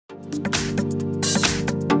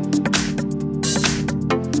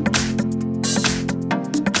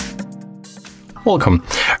Welcome.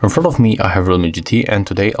 In front of me I have Realme GT, and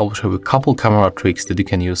today I'll show you a couple camera tricks that you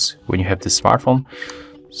can use when you have this smartphone.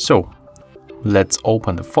 So let's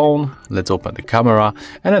open the phone, let's open the camera,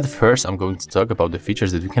 and at first I'm going to talk about the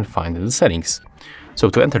features that you can find in the settings. So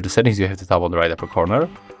to enter the settings you have to tap on the right upper corner,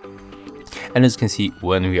 and as you can see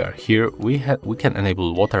when we are here we can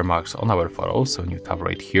enable watermarks on our photos. So when you tap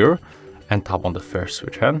right here and tap on the first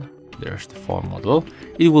switch hand, there's the phone model,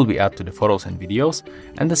 it will be added to the photos and videos,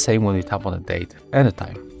 and the same when you tap on the date and the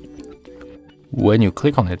time. When you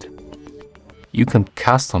click on it, you can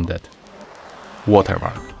custom that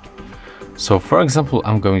watermark. So for example,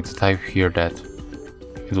 I'm going to type here that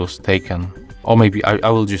it was taken, or maybe I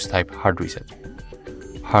will just type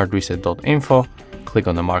HardReset.Info, click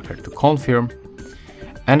on the marker to confirm,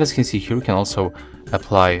 and as you can see here we can also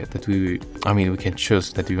apply that we can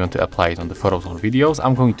choose that we want to apply it on the photos or videos.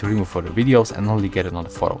 I'm going to remove for the videos and only get it on the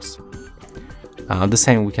photos. The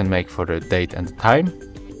same we can make for the date and the time.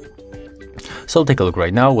 So take a look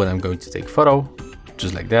right now when I'm going to take photo,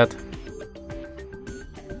 just like that.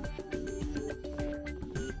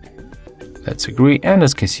 Let's agree, and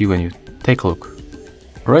as you can see when you take a look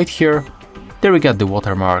right here, there we got the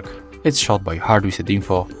watermark. It's shot by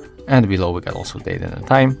HardReset.Info, and below we got also date and the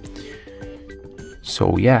time.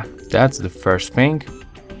 So yeah, that's the first thing.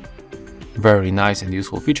 Very nice and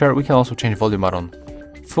useful feature. We can also change volume button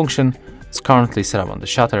function. It's currently set up on the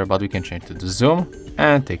shutter, but we can change to the zoom.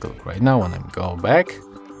 And take a look right now when I'm going back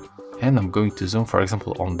and I'm going to zoom, for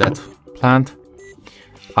example, on that plant.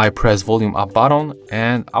 I press volume up button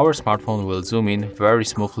and our smartphone will zoom in very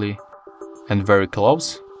smoothly and very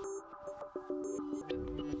close.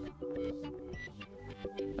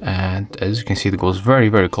 And as you can see, it goes very,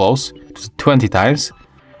 very close, 20 times.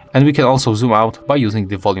 And we can also zoom out by using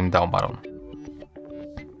the volume down button.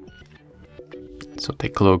 So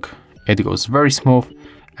take a look, it goes very smooth,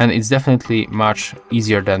 and it's definitely much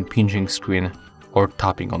easier than pinching screen or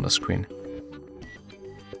tapping on the screen.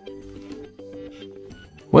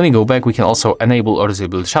 When we go back, we can also enable or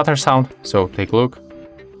disable shutter sound. So take a look.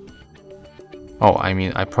 Oh,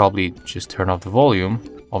 I probably just turn off the volume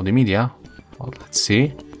of the media. Well, let's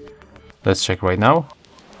see. Let's check right now.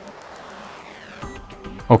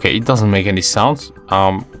 Okay, it doesn't make any sounds.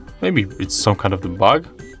 Maybe it's some kind of the bug.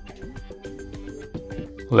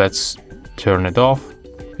 Let's turn it off.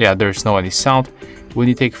 Yeah, there's no any sound when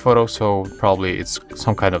you take photos, so probably it's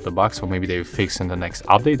some kind of the bug. So maybe they fix in the next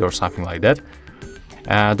update or something like that.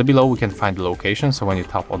 Below we can find the location. So when you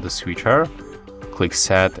tap on the switcher, click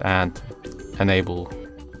set and enable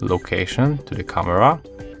location to the camera.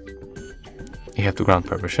 You have to grant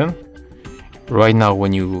permission. Right now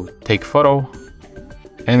when you take photo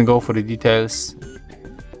and go for the details,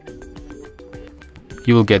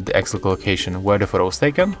 you will get the exact location where the photo was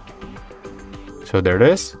taken. So there it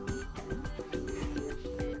is.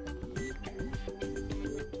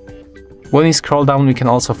 When you scroll down, we can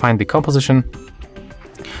also find the composition.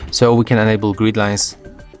 So we can enable grid lines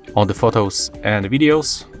on the photos and the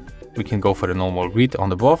videos. We can go for the normal grid on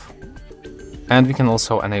the both. And we can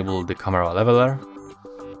also enable the camera leveler.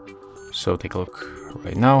 So take a look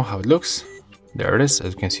right now how it looks. There it is.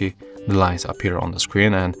 As you can see, the lines appear on the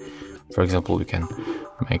screen, and for example, you can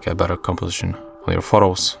make a better composition on your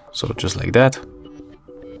photos. So just like that.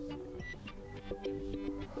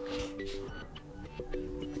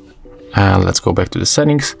 And let's go back to the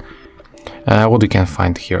settings. What we can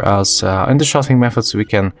find here as in the shotting methods, we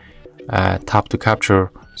can tap to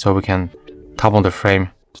capture. So we can tap on the frame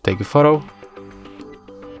to take a photo.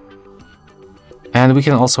 And we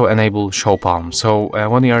can also enable show palm. So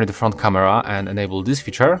when you are in the front camera and enable this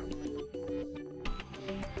feature,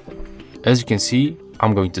 as you can see,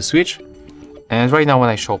 I'm going to switch. And right now when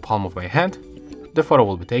I show palm of my hand, the photo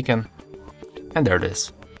will be taken. And there it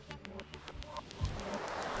is.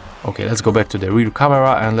 Okay, let's go back to the rear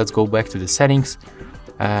camera and let's go back to the settings.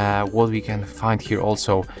 What we can find here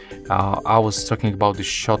also, I was talking about the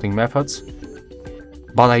shotting methods,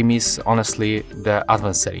 but I miss honestly the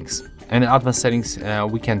advanced settings. In the advanced settings,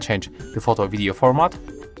 we can change the photo video format,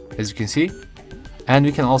 as you can see, and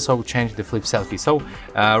we can also change the flip selfie. So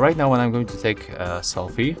right now when I'm going to take a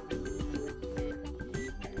selfie,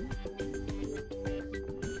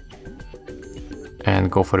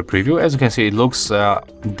 and go for the preview, as you can see, it looks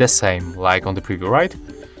the same like on the preview, right?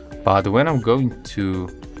 But when I'm going to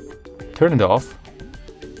turn it off,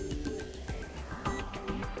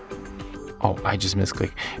 oh, I just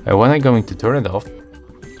misclicked. When I'm going to turn it off,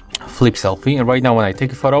 flip selfie, and right now when I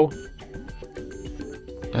take a photo,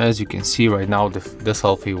 as you can see right now, the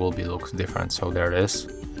selfie will be looks different. So there it is.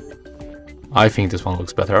 I think this one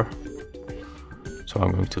looks better. So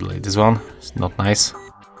I'm going to delete this one. It's not nice.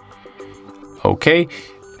 Okay,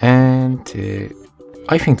 and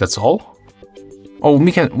I think that's all. Oh,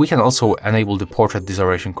 we can also enable the portrait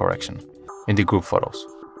distortion correction in the group photos.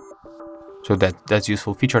 So that's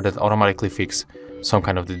useful feature that automatically fix some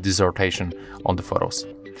kind of the distortion on the photos.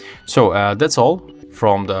 So that's all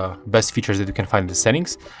from the best features that you can find in the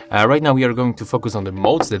settings. Right now we are going to focus on the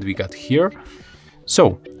modes that we got here.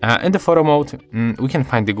 So in the photo mode, we can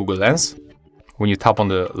find the Google Lens. When you tap on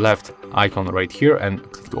the left icon right here and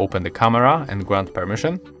click to open the camera and grant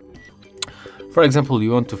permission. For example,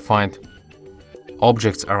 you want to find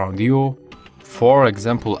objects around you. For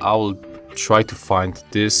example, I will try to find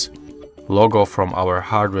this logo from our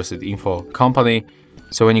HardReset.Info company.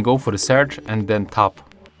 So when you go for the search and then tap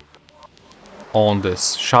on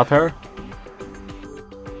this shutter,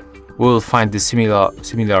 we will find the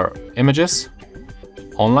similar images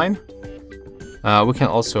online. We can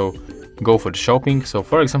also go for the shopping. So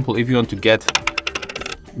for example, if you want to get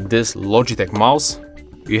this Logitech mouse,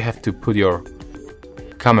 you have to put your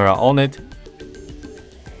camera on it,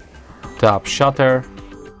 tap shutter,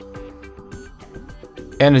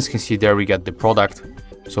 and as you can see there we get the product.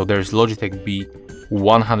 So there's Logitech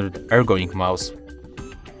B100 ergonomic mouse.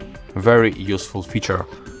 Very useful feature.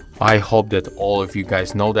 I hope that all of you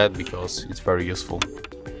guys know that because it's very useful.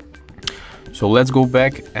 So let's go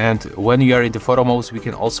back, and when we are in the photo modes, we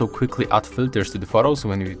can also quickly add filters to the photos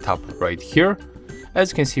when we tap right here.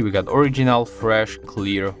 As you can see, we got original, fresh,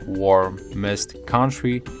 clear, warm, mist,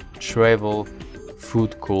 country, travel,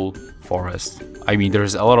 food, cool, forest. I mean,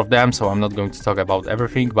 there's a lot of them, so I'm not going to talk about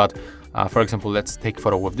everything, but for example, let's take a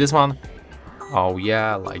photo with this one. Oh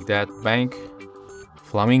yeah, like that, bank,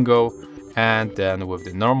 flamingo, and then with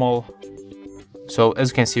the normal. So as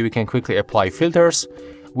you can see, we can quickly apply filters.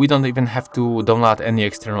 We don't even have to download any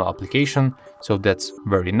external application, so that's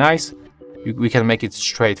very nice. We can make it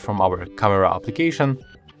straight from our camera application.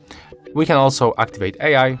 We can also activate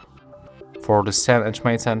AI for the send and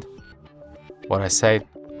schmate send. What I said,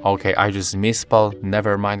 okay, I just misspelled,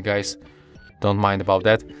 never mind guys, don't mind about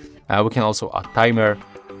that. We can also add timer.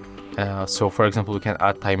 So for example, we can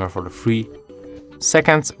add timer for the 3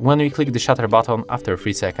 seconds. When we click the shutter button, after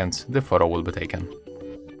 3 seconds, the photo will be taken.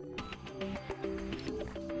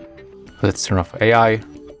 Let's turn off AI.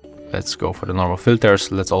 Let's go for the normal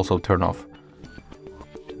filters. Let's also turn off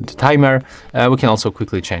the timer. We can also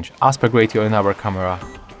quickly change aspect ratio in our camera,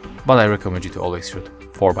 but I recommend you to always shoot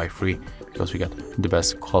 4:3 because we get the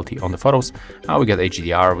best quality on the photos. Now we get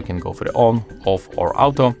HDR. We can go for the on, off, or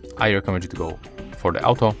auto. I recommend you to go for the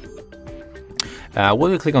auto.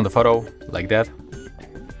 When we click on the photo like that,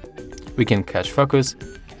 we can catch focus,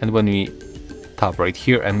 and when we tap right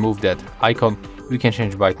here and move that icon, we can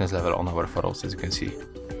change brightness level on our photos, as you can see.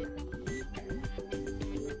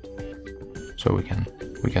 So we can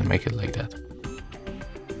make it like that.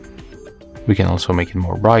 We can also make it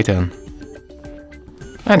more bright,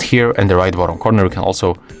 and here in the right bottom corner we can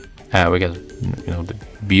also we get the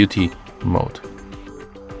beauty mode.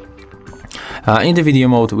 In the video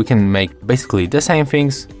mode we can make basically the same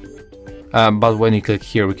things, but when you click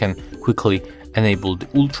here we can quickly enable the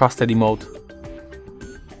ultra steady mode.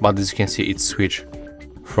 But as you can see, it's switched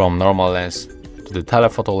from normal lens to the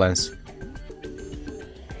telephoto lens.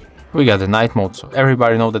 We got the night mode, so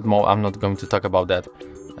everybody know that mode. I'm not going to talk about that.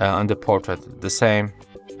 And the portrait, the same.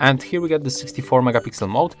 And here we got the 64 megapixel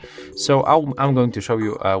mode. So I'm going to show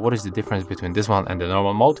you what is the difference between this one and the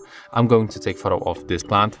normal mode. I'm going to take photo of this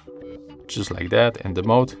plant, just like that, in the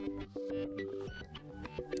mode.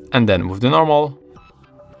 And then with the normal,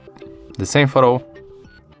 the same photo,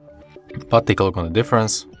 but take a look on the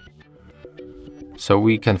difference. So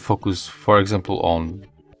we can focus, for example, on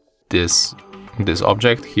this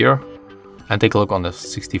object here, and take a look on the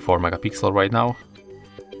 64 megapixel right now.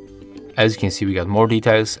 As you can see, we got more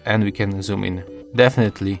details, and we can zoom in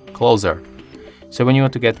definitely closer. So when you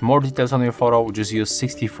want to get more details on your photo, just use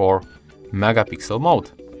 64 megapixel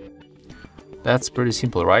mode. That's pretty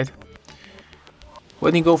simple, right?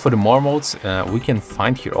 When you go for the more modes, we can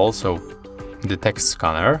find here also the text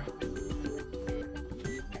scanner.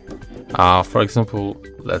 For example,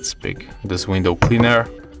 let's pick this window cleaner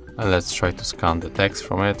and let's try to scan the text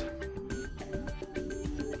from it.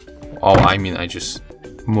 Oh, I mean, I just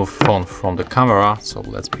moved phone from the camera, so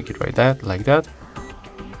let's pick it right like that.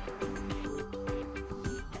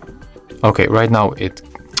 Okay, right now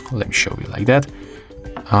let me show you like that.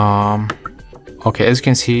 Okay, as you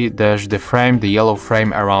can see, there's the frame, the yellow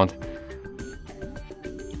frame around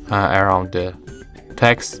the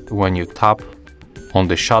text when you tap on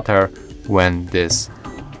the shutter, when this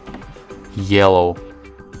yellow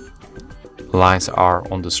lines are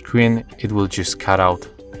on the screen, it will just cut out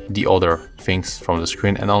the other things from the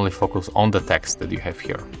screen and only focus on the text that you have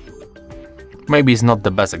here. Maybe it's not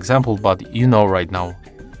the best example, but you know right now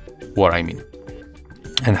what I mean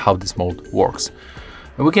and how this mode works.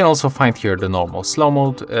 And we can also find here the normal slow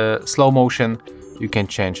mode, slow motion. You can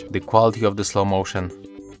change the quality of the slow motion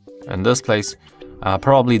in this place.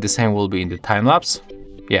 Probably the same will be in the time lapse.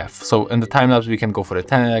 Yeah, so in the time lapse we can go for the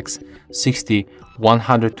 10x, 60,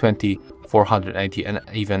 120, 480 and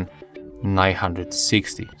even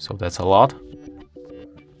 960. So that's a lot.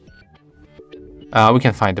 We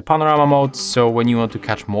can find the panorama mode. So when you want to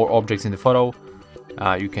catch more objects in the photo,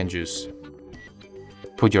 you can just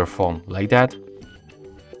put your phone like that,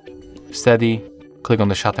 steady, click on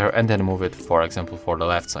the shutter and then move it, for example, for the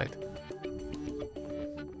left side.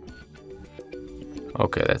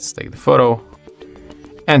 Okay, let's take the photo.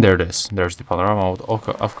 And there it is, there's the panorama mode.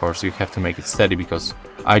 Of course, you have to make it steady because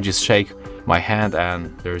I just shake my hand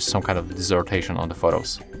and there is some kind of distortion on the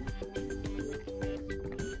photos.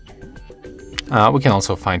 We can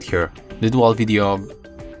also find here the dual video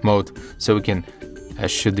mode, so we can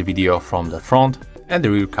shoot the video from the front and the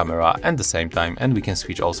rear camera at the same time, and we can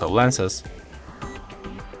switch also lenses.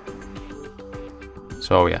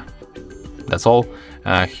 So yeah, that's all.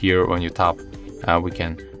 Here when you tap, we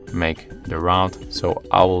can make the round, so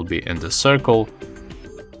I will be in the circle.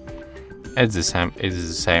 It's the same, it is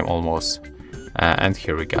the same almost, and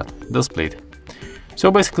here we got the split. So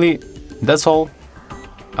basically that's all.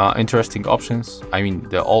 Interesting options, I mean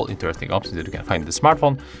the all interesting options that you can find in the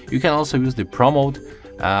smartphone. You can also use the Pro mode,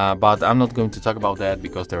 but I'm not going to talk about that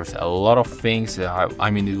because there's a lot of things. I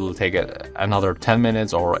mean it will take another 10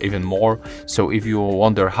 minutes or even more. So if you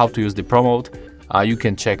wonder how to use the Pro mode, you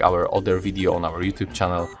can check our other video on our YouTube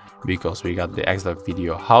channel, because we got the exact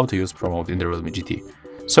video how to use Pro mode in the Realme GT.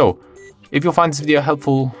 So if you find this video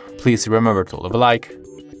helpful, please remember to leave a like,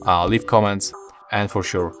 leave comments, and for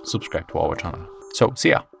sure subscribe to our channel. So see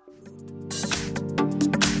ya!